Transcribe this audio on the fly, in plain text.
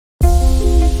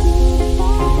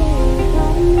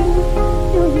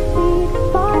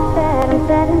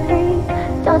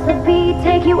the beat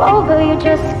take you over, you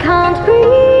just can't breathe.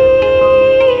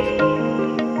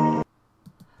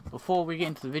 Before we get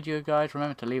into the video, guys,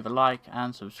 remember to leave a like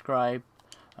and subscribe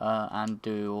and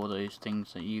do all those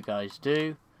things that you guys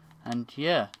do. And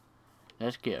yeah,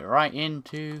 let's get right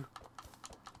into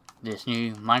this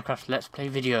new Minecraft Let's Play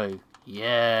video.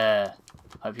 Yeah,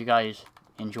 hope you guys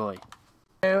enjoy.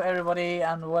 Hello everybody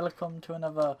and welcome to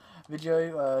another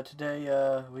video.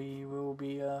 Today we will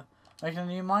be making a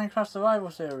new Minecraft survival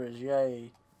series.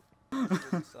 Yay.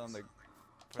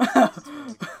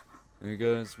 Hey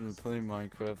guys, we're playing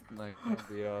Minecraft and I can't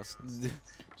be asked.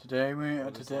 Today we're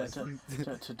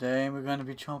going to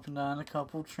be chopping down a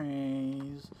couple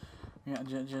trees. Yeah,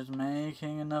 just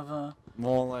making another.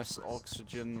 More or less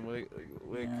oxygen. We're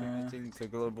committing to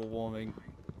global warming.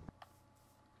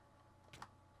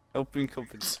 Helping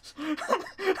companies. You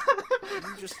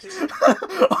just hear it?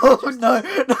 Oh no!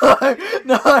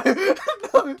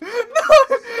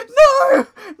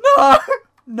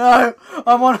 No!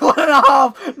 I'm on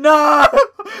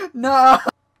 1.5.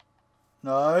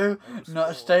 No!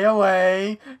 Stay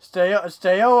away! Stay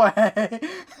away!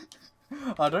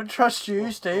 I don't trust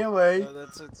you. Stay away. No,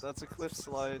 that's a cliff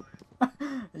slide.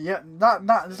 Yep,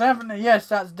 that's definitely, yes,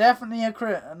 that's definitely a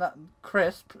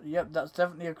crisp. Yep, that's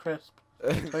definitely a crisp.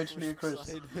 Totally a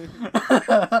crisp.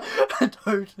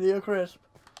 Totally a crisp.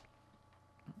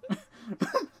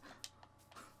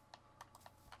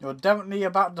 You're definitely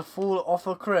about to fall off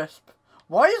a crisp.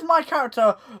 Why is my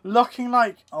character looking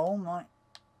like... Oh my...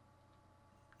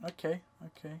 Okay.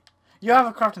 You have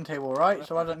a crafting table, right?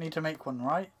 So I don't need to make one,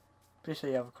 right? Please say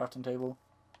you have a crafting table.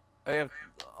 I have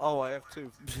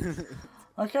two.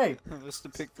 Okay. I must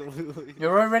have picked the lily.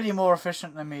 You're already more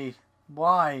efficient than me.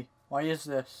 Why? Why is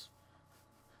this?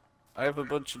 I have a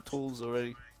bunch of tools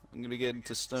already. I'm gonna get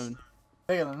into stone.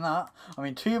 Bigger than that. I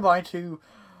mean, 2x2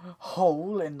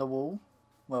 hole in the wall.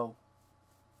 Well,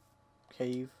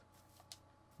 cave.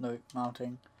 No,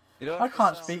 mounting. You don't I have to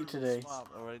can't sound speak really today. Smart,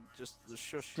 alright? Just the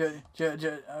shush.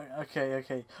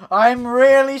 Okay. I'm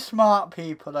really smart,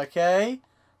 people, okay?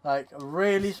 Like,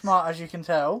 really smart, as you can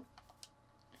tell.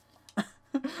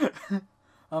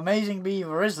 Amazing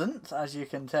Beaver isn't, as you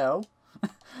can tell.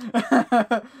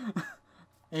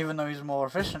 Even though he's more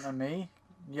efficient than me.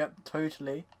 Yep,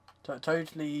 totally.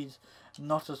 Totally he's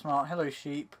not as smart. Hello,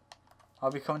 sheep.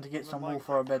 I'll be coming to get some wool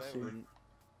for our bed soon.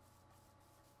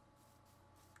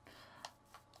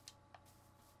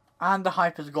 And the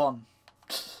hype is gone.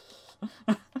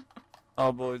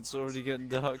 Oh boy, it's already getting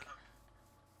dark.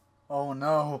 Oh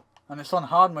no. And it's on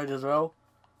hard mode as well.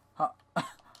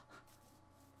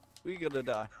 We're gonna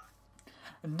die.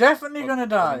 Definitely gonna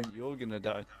die. I mean, you're gonna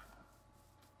die.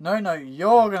 No,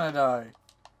 you're gonna die.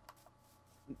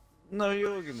 No,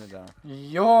 you're gonna die.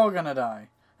 You're gonna die.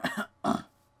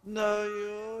 No,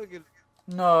 you're gonna...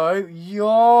 No,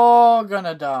 you're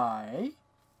gonna die.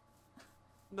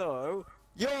 No,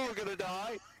 you're gonna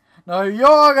die. No,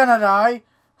 you're gonna die.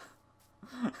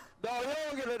 No,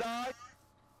 you're gonna die.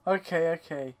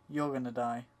 Okay, you're gonna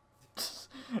die.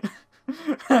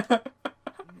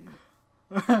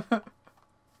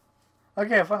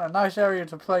 Okay, I found a nice area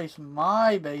to place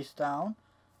my base down.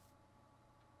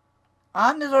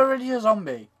 And there's already a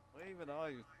zombie. Where even are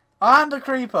you? And a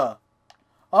creeper.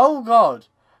 Oh god.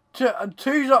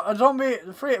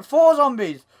 Four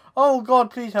zombies. Oh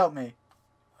god, please help me.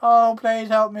 Oh, please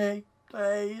help me.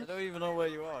 Please. I don't even know where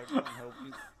you are. I can't help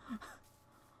you.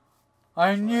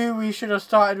 I knew we should have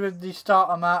started with the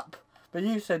starter map. But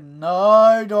you said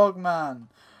no, Dogman.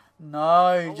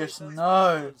 No, just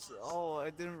no. Oh, I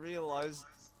didn't realize.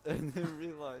 But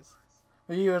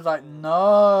you was like,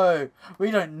 no.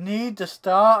 We don't need the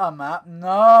starter map.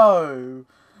 No.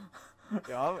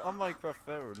 Yeah, I'm Minecraft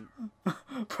veteran.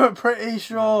 Pretty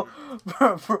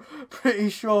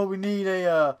sure we need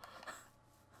a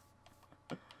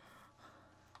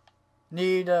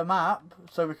map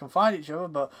so we can find each other,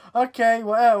 but okay,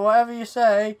 whatever you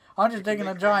say. I'm just digging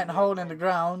a giant hole in the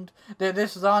ground.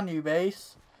 This is our new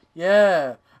base.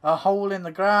 Yeah, a hole in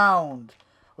the ground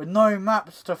with no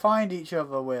maps to find each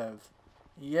other with.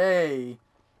 Yay.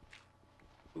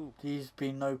 Ooh. There's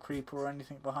been no creeper or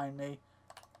anything behind me.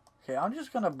 Okay, I'm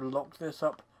just gonna block this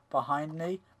up behind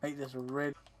me, make this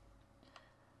red.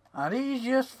 And he's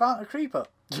just found a creeper.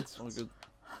 It's not good.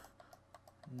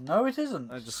 No, it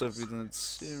isn't. I just hope he didn't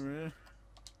see me.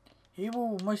 He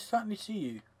will most certainly see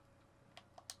you.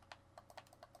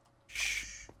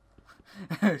 Shh.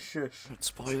 Shush. Don't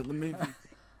spoil the movie.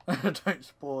 Don't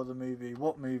spoil the movie.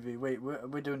 What movie? Wait,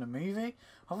 we're doing a movie?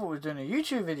 I thought we were doing a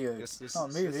YouTube video. Yes, this not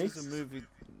a movie. This is a movie.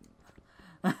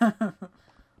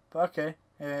 But okay,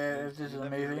 if this is a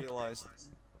movie. Realized.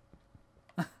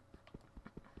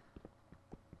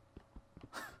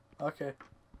 Okay.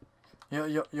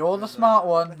 You're the smart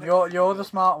one. You're the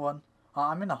smart one.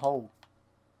 I'm in a hole.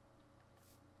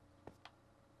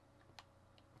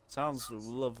 Sounds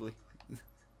lovely.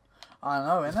 I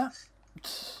know,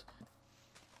 innit?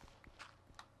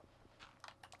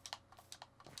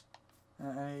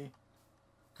 Hey.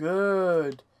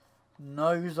 Good.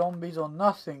 No zombies or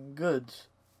nothing. Good.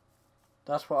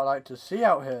 That's what I like to see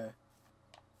out here.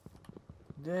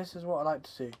 This is what I like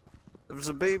to see. There was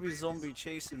a baby zombie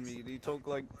chasing me. He took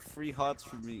like 3 hearts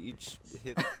from me each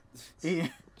hit.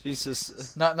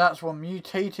 Jesus. That's one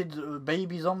mutated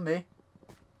baby zombie.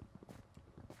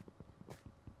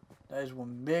 That is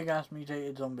one big ass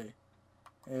mutated zombie.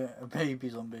 A baby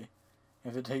zombie.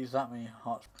 If it takes that many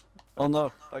hearts. Oh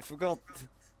no, I forgot.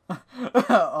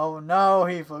 Oh no,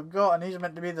 he forgot, and he's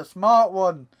meant to be the smart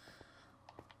one.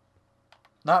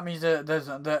 That means that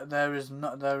there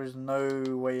is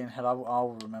no way in hell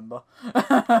I'll remember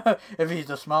if he's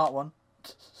the smart one.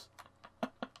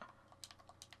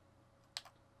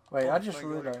 Wait, I just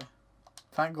realized.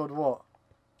 Thank God, what?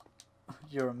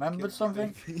 You remembered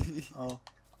something? Oh.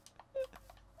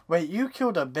 Wait, you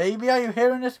killed a baby? Are you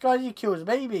hearing this, guy? He kills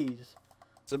babies.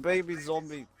 It's a baby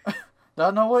zombie.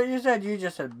 Don't know what you said. You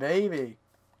just said baby.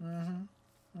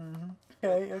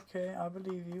 Okay, I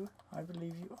believe you.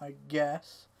 I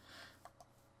guess.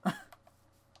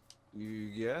 You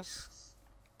guess?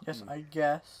 Yes, I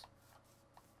guess.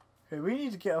 Okay, we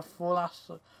need to get a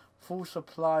full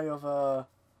supply of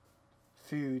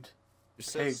food. You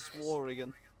said swore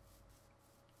again.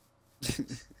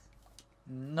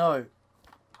 No,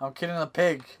 I'm killing a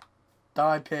pig.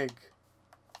 Die, pig.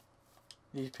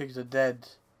 These pigs are dead.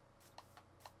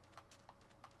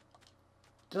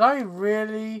 Did I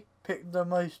really pick the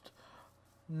most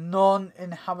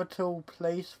non-inhabitable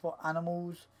place for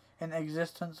animals in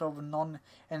existence of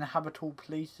non-inhabitable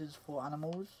places for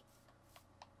animals?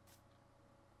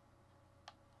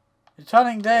 It's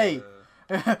turning day!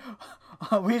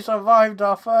 We survived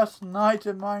our first night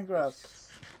in Minecraft.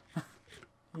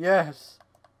 Yes.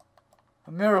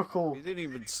 A miracle. We didn't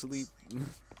even sleep.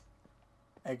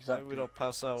 Exactly. Why would I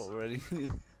pass out already?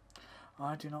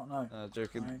 I do not know.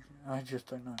 Joking. I just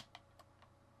don't know.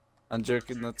 I'm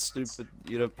joking, that's stupid.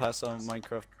 You don't pass out in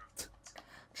Minecraft.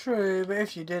 True, but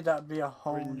if you did, that'd be a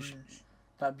whole... Cringe.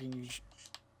 That'd be...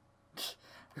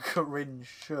 Cringe,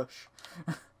 shush.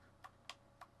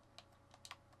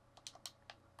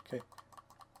 Okay.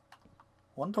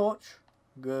 One torch.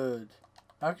 Good.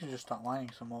 Now I can just start mining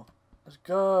some more. Let's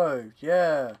go.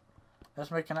 Yeah.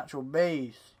 Let's make an actual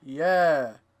base.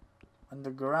 Yeah.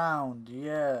 Underground.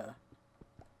 Yeah.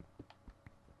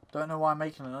 Don't know why I'm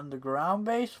making an underground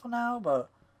base for now, but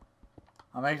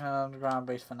I'm making an underground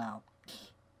base for now.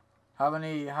 Have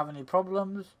any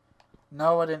problems?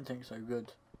 No, I didn't think so.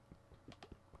 Good.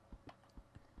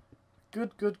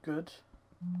 Good. Good.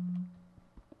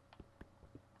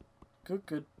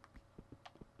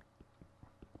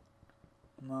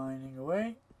 Mining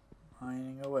away.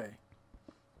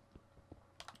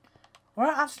 Where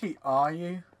actually are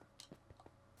you?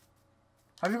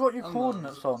 Have you got your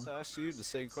coordinates on? I asked you the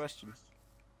same question.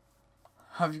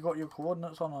 Have you got your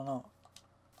coordinates on or not?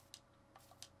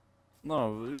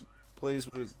 No, it plays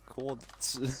with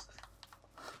coordinates.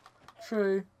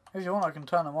 True. If you want, I can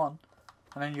turn them on,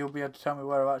 and then you'll be able to tell me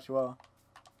whereabouts you are.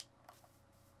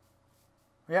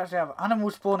 We actually have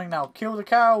animals spawning now. Kill the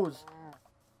cows.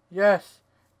 Yes.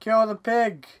 Kill the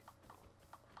pig.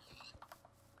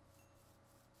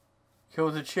 Kill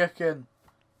the chicken.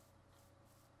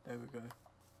 There we go.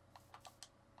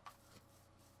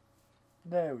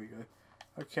 There we go.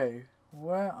 Okay,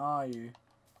 where are you?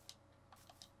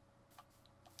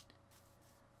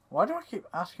 Why do I keep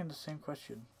asking the same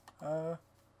question?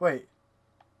 Wait.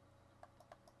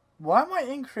 Why am I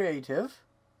in creative?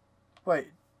 Wait.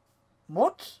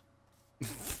 What?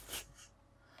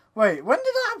 Wait, when did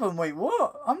that happen? Wait,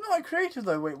 what? I'm not in creative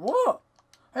though. Wait, what?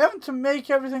 I have to make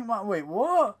everything my... Wait,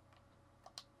 what?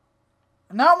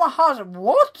 Now my heart's...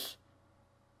 What?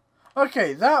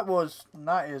 Okay, that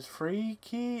is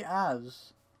freaky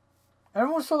as.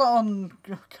 Everyone saw that on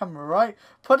camera, right?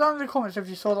 Put down in the comments if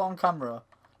you saw that on camera.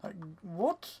 Like,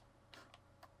 what?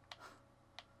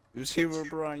 It was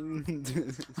Herobrine.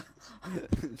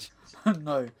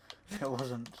 No, it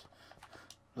wasn't.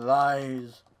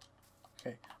 Lies.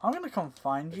 Okay, I'm gonna come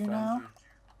find you now.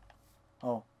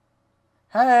 Oh.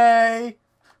 Hey!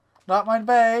 Like my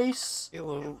base?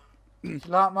 Hello.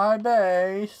 Like my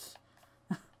base?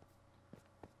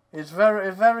 It's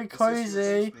very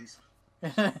cozy.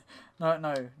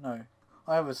 No.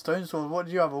 I have a stone sword. What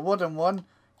do you have? A wooden one?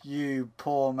 You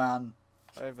poor man.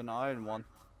 I have an iron one.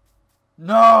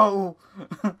 No!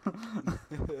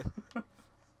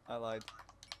 I lied.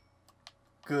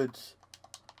 Good.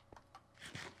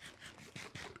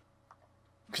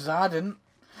 Because I didn't.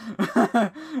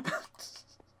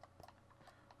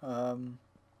 I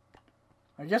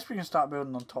guess we can start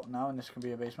building on top now, and this can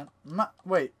be a basement.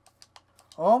 Wait.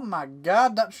 Oh my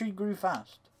god, that tree grew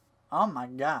fast. Oh my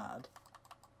god.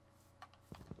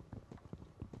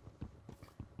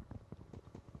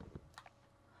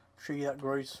 Tree that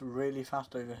grows really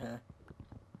fast over here.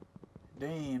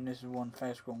 Damn, this is one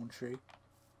fast growing tree.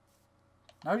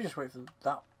 Now we just wait for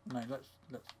that. No, let's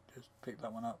just pick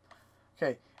that one up.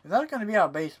 Okay, if that's going to be our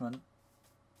basement,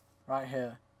 right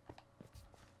here,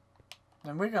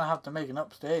 then we're going to have to make an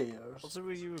upstairs. What's it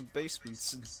with you in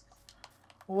basements?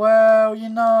 Well, you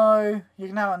know, you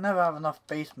can never have enough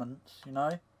basements, you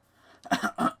know.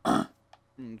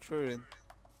 True then.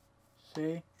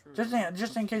 See? True.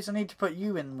 Just in case I need to put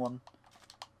you in one.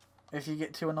 If you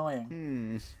get too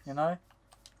annoying. You know?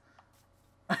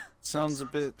 Sounds a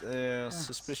bit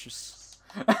suspicious.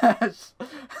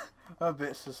 A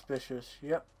bit suspicious,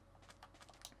 yep.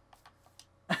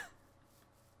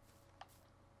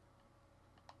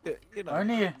 Yeah, you know,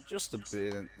 Only just a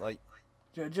bit, like...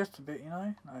 just a bit, you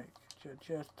know? Like,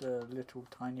 just a little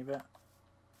tiny bit.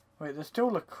 Wait, there's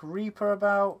still a creeper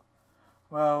about?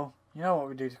 Well, you know what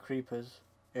we do to creepers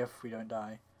if we don't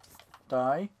die.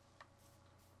 Die.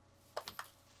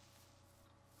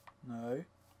 No.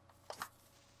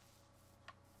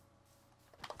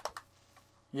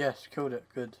 Yes, killed it.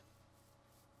 Good.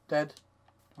 Dead.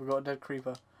 We got a dead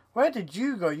creeper. Where did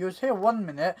you go? You was here 1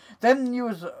 minute. Then you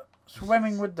was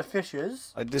swimming with the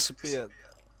fishes. I disappeared.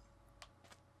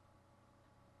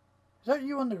 Is that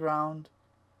you on the ground?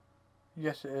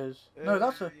 Yes, it is. No,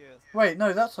 that's a... Yes. Wait,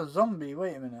 no, that's a zombie.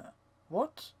 Wait a minute.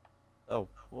 What? Oh,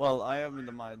 well, I am in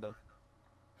the mine, though.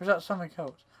 Or is that something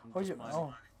else? I'm Oh, just you... mining.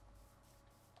 Oh.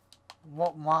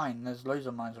 What mine? There's loads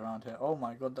of mines around here. Oh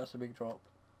my god, that's a big drop.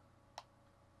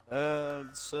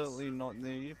 Certainly not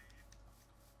near you.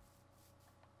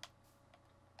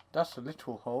 That's a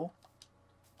little hole.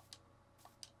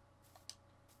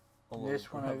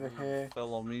 This one over here.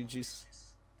 Fell on me, jeez.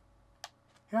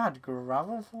 You had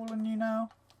gravel fall on you now?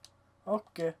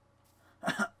 Okay.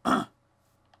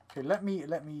 Okay, let me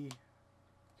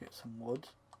get some wood.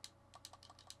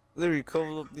 There, you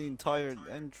covered up the entire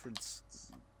entrance.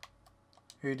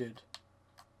 Who did?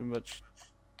 Pretty much.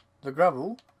 The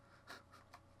gravel?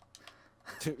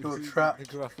 You're trapped. The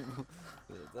gravel.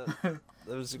 That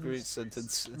was a great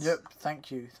sentence. Yep,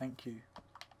 thank you.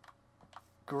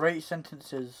 Great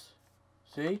sentences.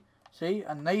 See? See?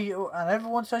 And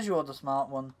everyone says you're the smart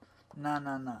one. Nah.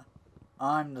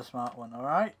 I'm the smart one,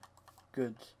 alright?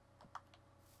 Good.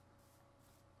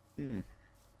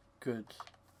 Good.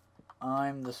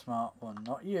 I'm the smart one,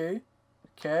 not you.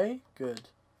 Okay? Good.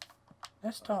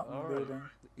 Let's start building.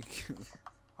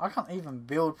 I can't even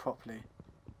build properly.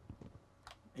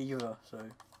 Either, so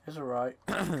it's alright.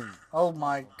 Oh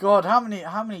my god, how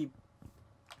many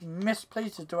missed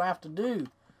places do I have to do?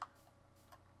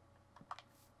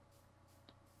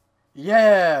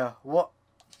 Yeah, what?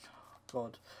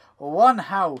 God, one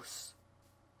house.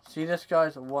 See this,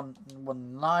 guys? One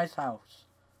nice house.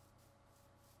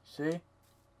 See?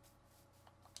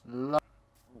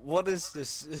 What is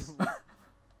this?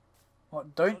 What?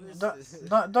 What is this?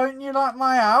 Don't you like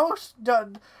my house?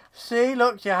 See,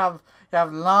 look, you have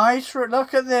nice.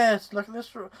 Look at this. Look at this.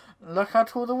 Look how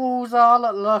tall the walls are.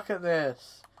 Look at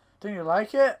this. Don't you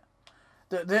like it?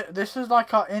 This is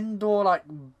like our indoor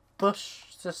bush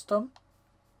system.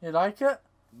 You like it?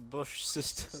 Bush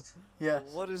system. Yes.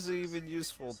 What is it even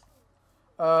useful?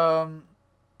 Well,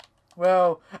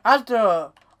 as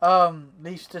the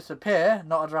leaves disappear,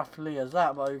 not as rapidly as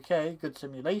that, but okay, good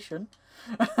simulation.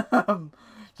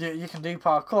 You can do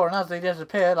parkour, and as they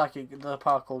disappear, the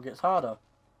parkour gets harder.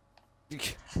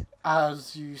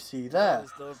 As you see there.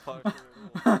 There's no parkour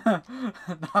at all.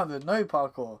 Now there's no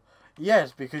parkour.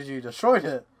 Yes, because you destroyed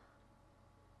it.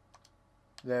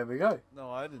 There we go.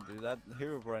 No, I didn't do that.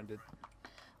 Herobrine did.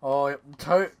 Oh,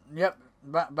 yep.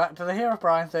 Back to the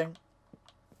Herobrine thing.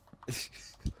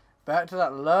 Back to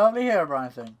that lovely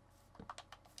Herobrine thing.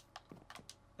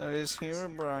 That is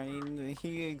Herobrine.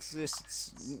 He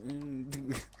exists.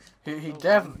 He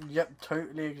definitely, yep,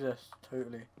 totally exists.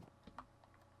 Totally.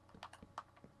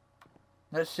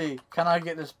 Let's see. Can I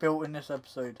get this built in this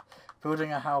episode?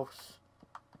 Building a house.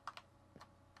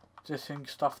 Just getting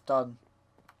stuff done.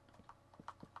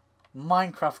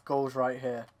 Minecraft goals right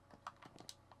here.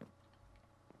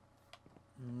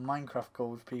 Minecraft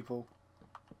goals, people.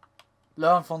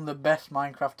 Learn from the best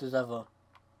Minecrafters ever.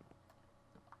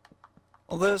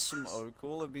 Oh, there's some oak.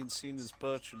 All I've been seeing is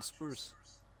birch and spruce.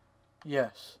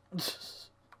 Yes.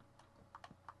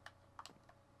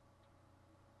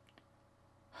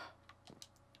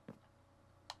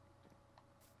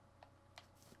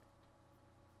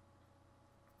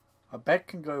 A bed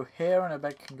can go here and a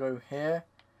bed can go here.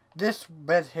 This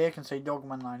bed here can say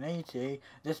Dogman 980.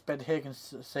 This bed here can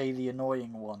say the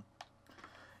annoying one.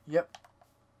 Yep.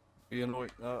 The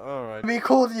annoying. Alright. We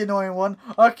call the annoying one.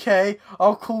 Okay,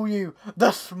 I'll call you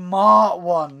the smart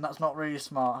one. That's not really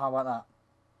smart. How about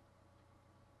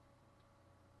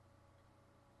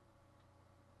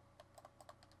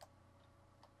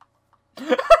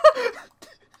that?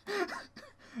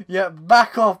 Yeah,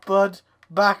 back off, bud.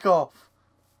 Back off.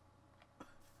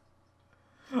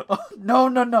 Oh, no,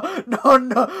 no, no, no, no,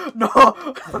 no, no, no, no,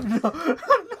 no,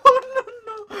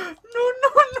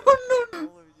 no.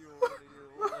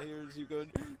 All I hear is you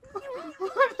going.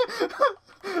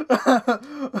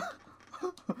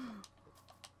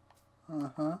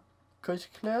 Coast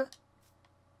clear.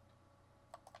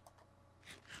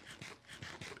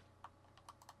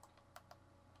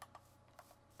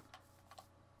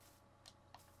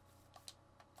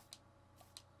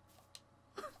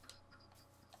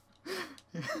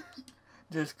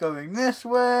 Just going this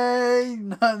way.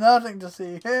 Nothing to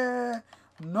see here.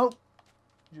 Nope.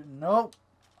 Nope.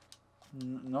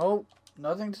 Nope.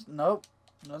 Nothing. Nope.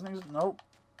 Nothing. Nope.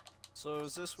 So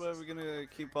is this where we're gonna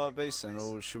keep our base in,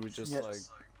 or should we just Yes. like?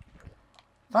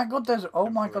 Thank God there's. Oh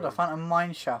my God! I found a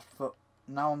mine shaft, but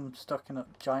now I'm stuck in a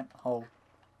giant hole.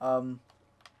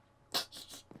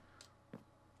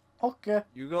 Okay.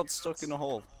 You got stuck in a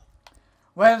hole.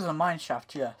 Where's the mine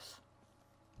shaft? Yes.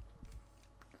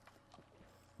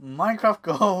 Minecraft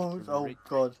goals. Oh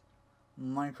God.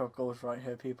 Minecraft goals right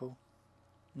here, people.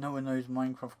 No one knows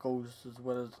Minecraft goals as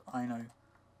well as I know.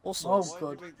 Also, Oh, why God.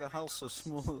 did you make the house so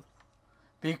small?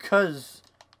 Because.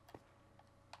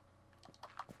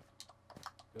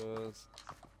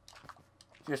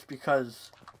 Just because.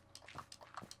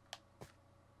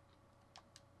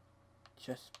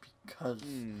 Just because.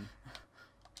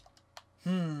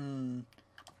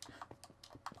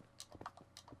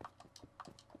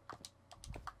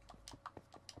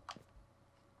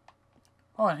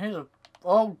 Oh, and here's a...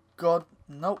 Oh, God.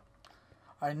 Nope.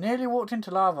 I nearly walked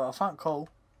into lava. I found coal.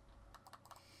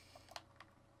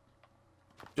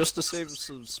 Just to save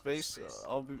some space,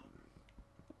 I'll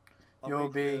You'll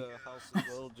make be... a house as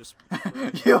well. Just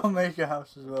You'll make a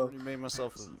house as well. already made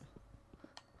myself.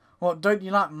 What, don't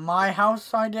you like my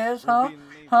house ideas, huh?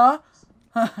 Huh?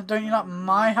 Don't you like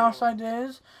my house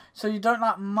ideas? So you don't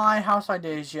like my house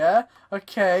ideas, yeah?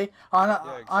 Okay.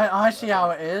 I see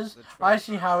how it is. I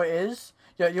see how it is.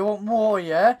 Yeah, you want more,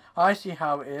 yeah? I see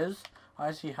how it is.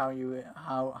 I see how you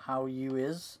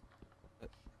is.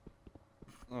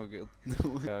 Oh, good.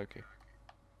 Yeah, okay.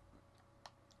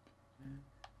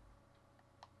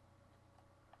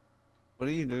 What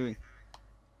are you doing?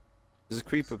 There's a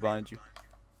creeper behind you.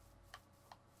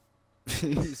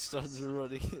 He starts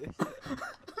running.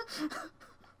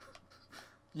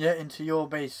 Yeah, into your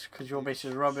base, because your base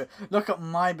is rubbish. Look at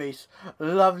my base.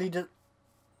 Lovely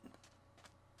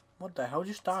What the hell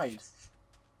just died?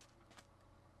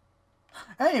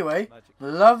 Anyway, Magic.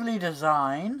 lovely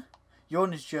design.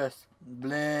 Yours is just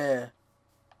bleh.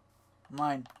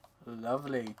 Mine,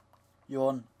 lovely.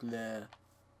 Yawn, bleh.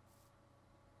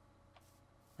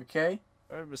 Okay?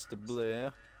 Alright, Mr.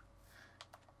 Blair.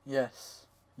 Yes.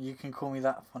 You can call me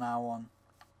that from now on.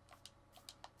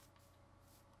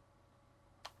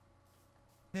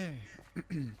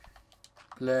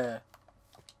 Blair.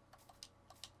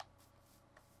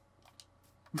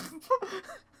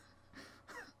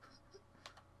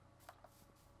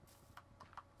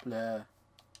 Blair.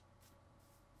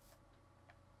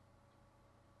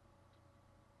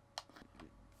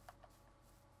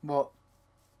 What?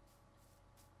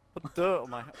 Put dirt on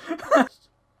my house.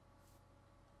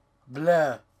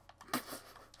 Blair.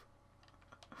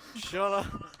 Shut up.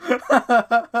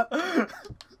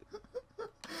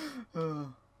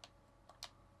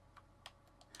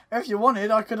 If you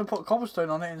wanted, I could have put cobblestone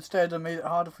on it instead and made it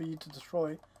harder for you to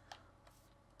destroy.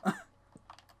 I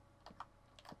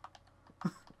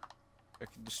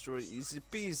can destroy it easy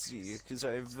peasy because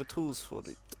I have the tools for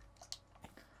it.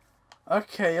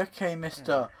 Okay,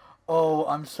 mister. Oh,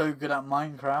 I'm so good at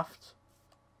Minecraft.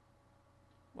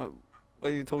 What are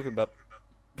you talking about?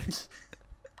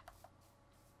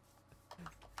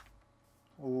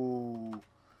 Ooh,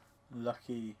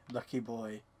 lucky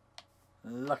boy.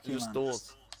 Lucky Just man.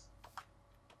 doors.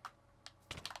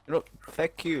 Look,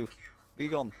 fuck you. Be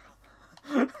gone.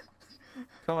 Come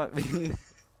at me.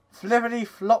 Flippity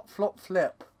flop flop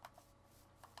flip.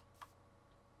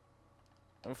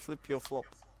 I'll flip your flop.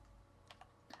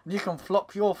 You can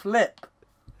flop your flip.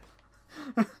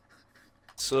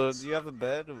 So, do you have a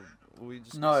bed, or we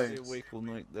just No. stay awake all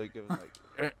night? Like,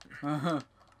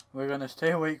 We're gonna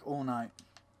stay awake all night.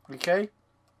 Okay?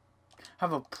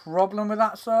 Have a problem with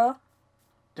that, sir?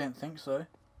 Didn't think so.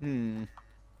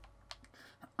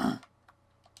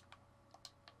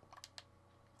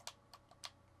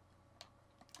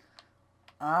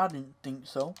 I didn't think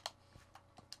so.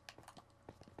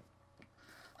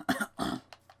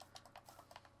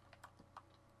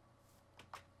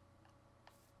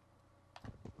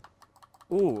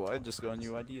 Oh, I just got a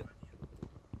new idea.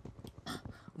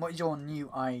 What is your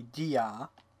new idea,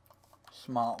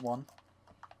 smart one?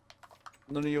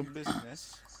 None of your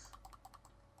business.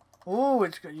 Oh,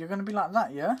 you're gonna be like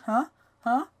that, yeah? Huh?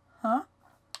 Huh? Huh?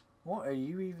 What are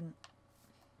you even?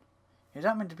 Is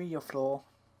that meant to be your floor?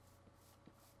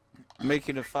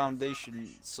 Making a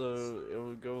foundation so it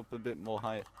will go up a bit more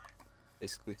higher,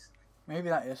 basically. Maybe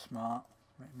that is smart.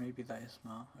 Maybe that is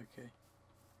smart. Okay.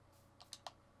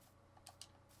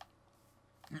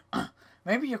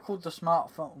 Maybe you're called the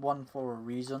smart one for a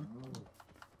reason.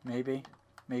 Maybe.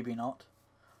 Maybe not.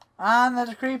 And there's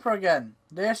a creeper again.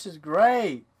 This is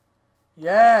great.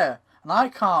 Yeah. And I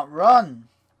can't run.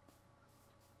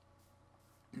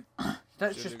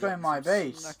 Let's just go in my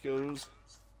base. Snackos.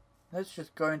 Let's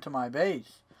just go into my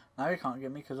base. Now you can't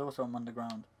get me because also I'm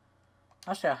underground.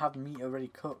 Actually, I have meat already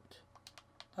cooked.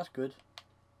 That's good.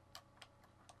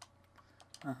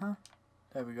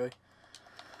 There we go.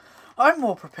 I'm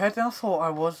more prepared than I thought I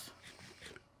was.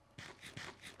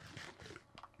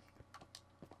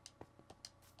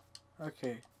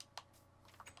 Okay.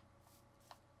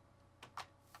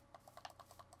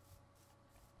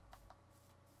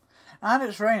 And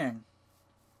it's raining.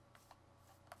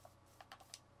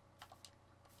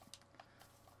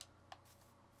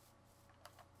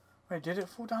 Wait, did it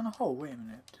fall down a hole? Wait a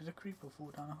minute. Did a creeper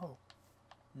fall down a hole?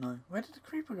 No. Where did the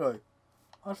creeper go?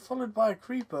 I was followed by a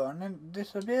creeper and then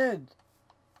disappeared.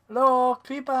 Hello,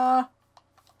 creeper!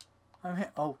 I'm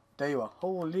here. Oh, there you are.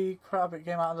 Holy crap, it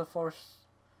came out of the forest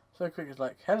so quick. It's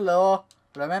like, hello,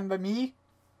 remember me?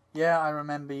 Yeah, I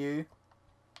remember you.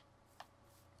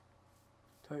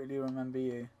 Totally remember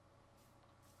you.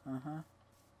 I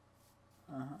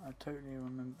totally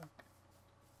remember.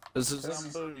 There's a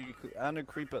Zamboni and a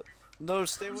creeper. No,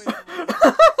 stay away from me.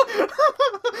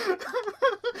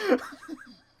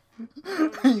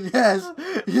 Yes,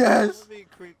 yes.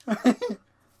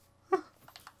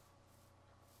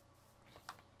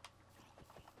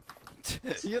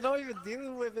 You're not even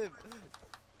dealing with him.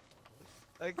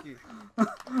 Thank you. Oh,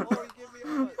 you give me a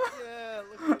hug. Yeah,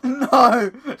 look at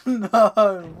No,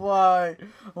 no, why?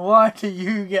 Why do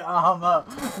you get armor?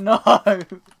 No.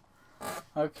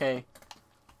 Okay.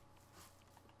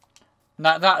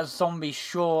 Now that zombie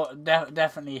sure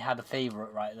definitely had a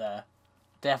favourite right there.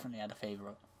 Definitely had a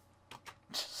favourite.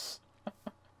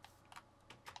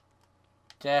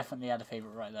 Definitely had a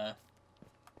favourite right there.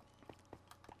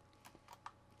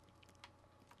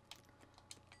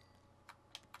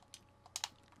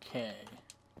 Okay.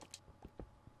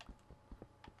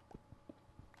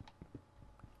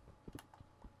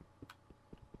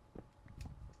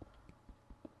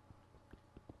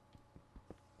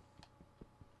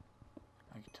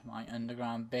 Back to my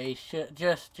underground base.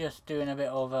 Just doing a bit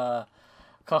of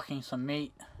cooking some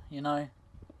meat, you know.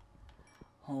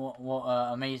 What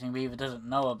Amazing Beaver doesn't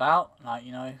know about, like,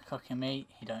 you know, cooking meat.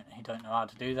 He don't know how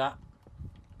to do that.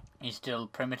 He's still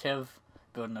primitive,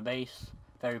 building a base.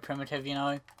 Very primitive, you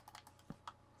know.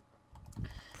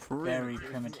 Very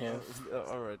primitive.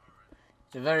 Alright.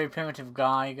 He's a very primitive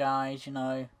guy, guys, you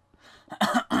know.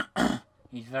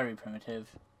 He's very primitive.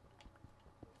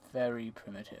 Very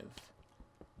primitive.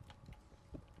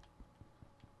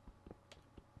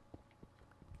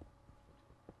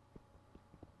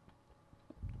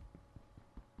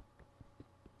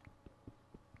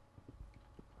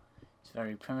 He's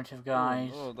very primitive,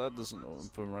 guys. Oh, that doesn't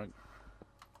open right.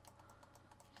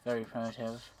 Very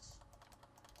primitive.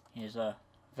 He's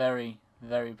very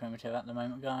primitive at the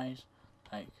moment, guys.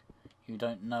 Like, you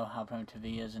don't know how primitive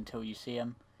he is until you see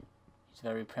him. He's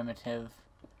very primitive.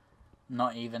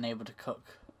 Not even able to cook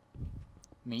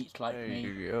meats like me.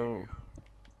 There you go.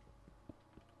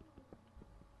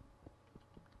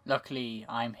 Luckily,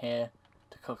 I'm here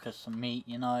to cook us some meat,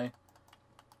 you know.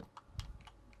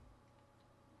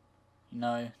 You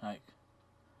know, like,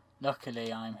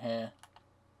 luckily I'm here.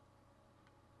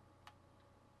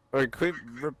 Alright, quit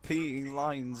repeating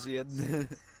lines, yeah.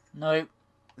 Nope.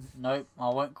 Nope, I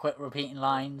won't quit repeating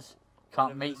lines.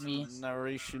 Can't make me.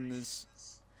 Narration is...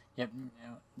 Yep.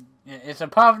 It's a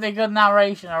perfectly good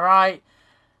narration, alright?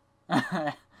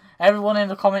 Everyone in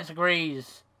the comments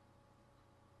agrees.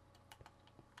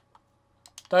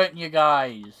 Don't you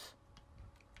guys?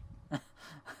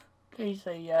 Please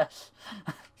say yes.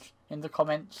 In the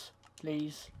comments,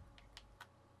 please.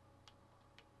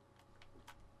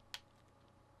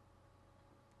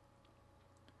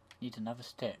 Need another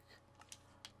stick.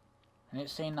 And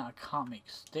it's saying that I can't make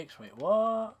sticks. Wait,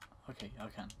 what? Okay, I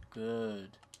can.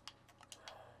 Good.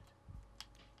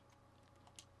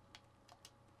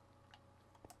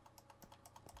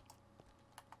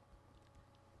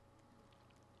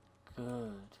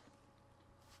 Good.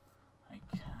 I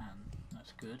can.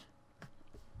 That's good.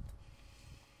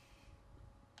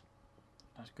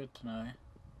 That's good to know.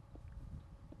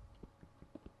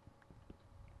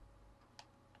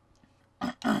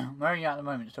 Where are you at the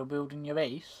moment? Still building your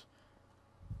base?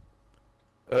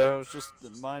 I was just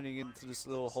mining into this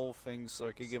little hole thing so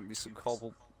I could get me some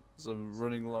cobble. So I'm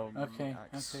running low on Okay,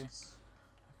 axe.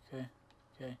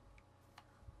 okay.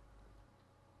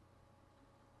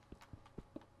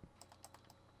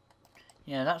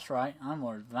 Yeah, that's right. I'm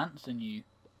more advanced than you.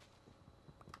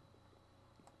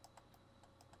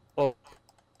 Oh.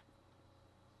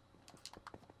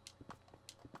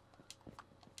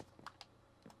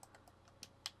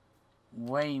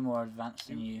 Way more advanced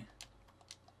than you.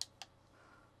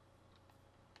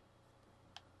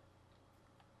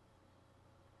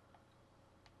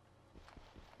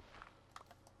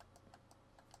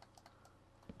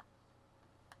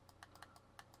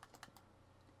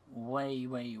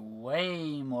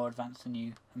 Way more advanced than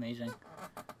you. Amazing.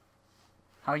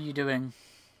 How are you doing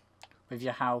with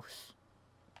your house?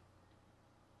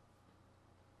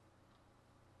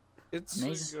 It's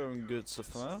Amazing. going good so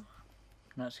far.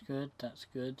 That's good, that's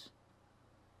good.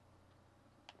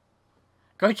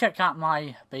 Go check out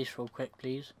my base real quick,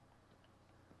 please.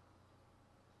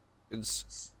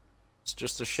 It's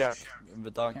just a shack in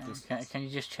the darkness. Can you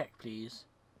just check, please?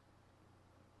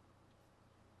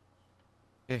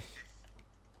 Okay.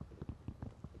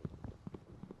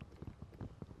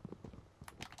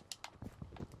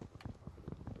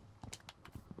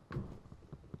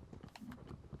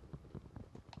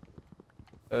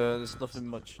 There's nothing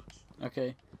much.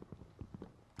 Okay.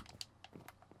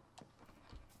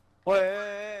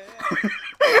 Wait.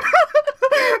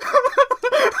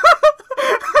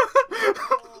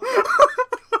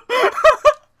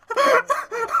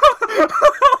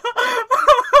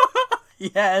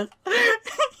 Yes.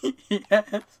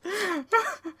 Yes.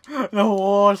 The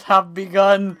wars have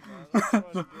begun.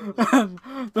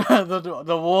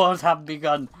 The wars have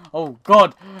begun. Oh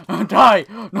God! Die!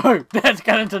 No! Dead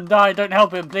skeleton, die! Don't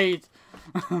help him, please!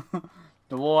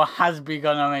 The war has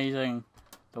begun, amazing.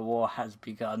 The war has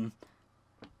begun.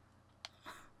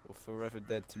 You're forever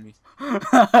dead to me.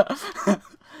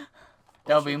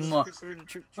 There'll be more.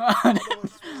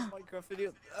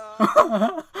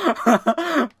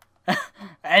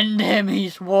 End him, he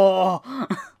swore!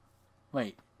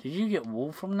 Wait, did you get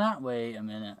wool from that? Wait a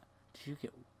minute. Did you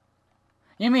get...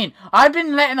 You mean, I've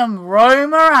been letting them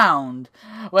roam around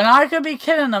when I could be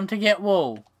killing them to get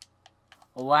wool?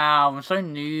 Wow, I'm so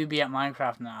newbie at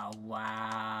Minecraft now.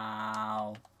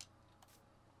 Wow.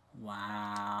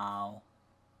 Wow.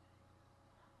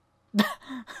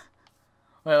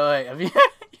 wait, have you...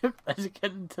 Let's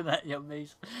get into that, your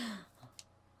base.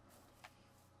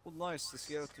 Well, nice, the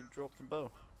skeleton dropped the bow.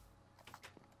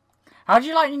 How do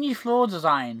you like your new floor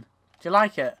design? Do you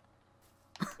like it?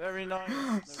 Very nice.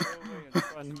 Now go away and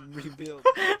try and rebuild.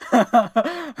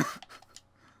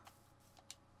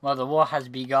 Well, the war has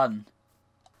begun.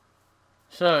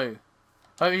 So,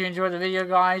 hope you enjoyed the video,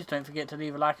 guys. Don't forget to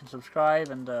leave a like and subscribe,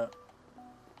 and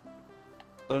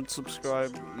Don't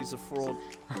subscribe, he's a fraud.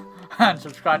 and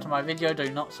subscribe to my video. Do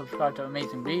not subscribe to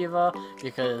Amazing Beaver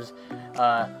because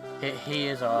he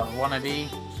is a wannabe.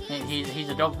 He's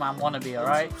a Dogman wannabe,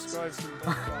 alright? Subscribe to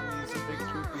him, he's a big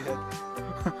poopy head.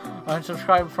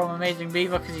 Unsubscribe from Amazing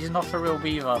Beaver because he's not a real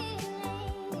beaver.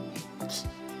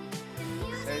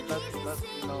 Hey, no.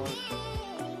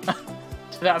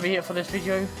 So that'll be it for this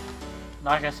video.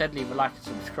 Like I said, leave a like and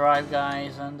subscribe,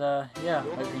 guys, and yeah,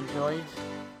 hope you enjoyed.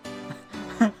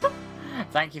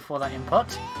 Thank you for that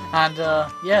input, and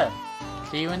yeah,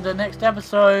 see you in the next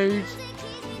episode.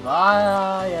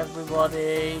 Bye,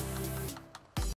 everybody.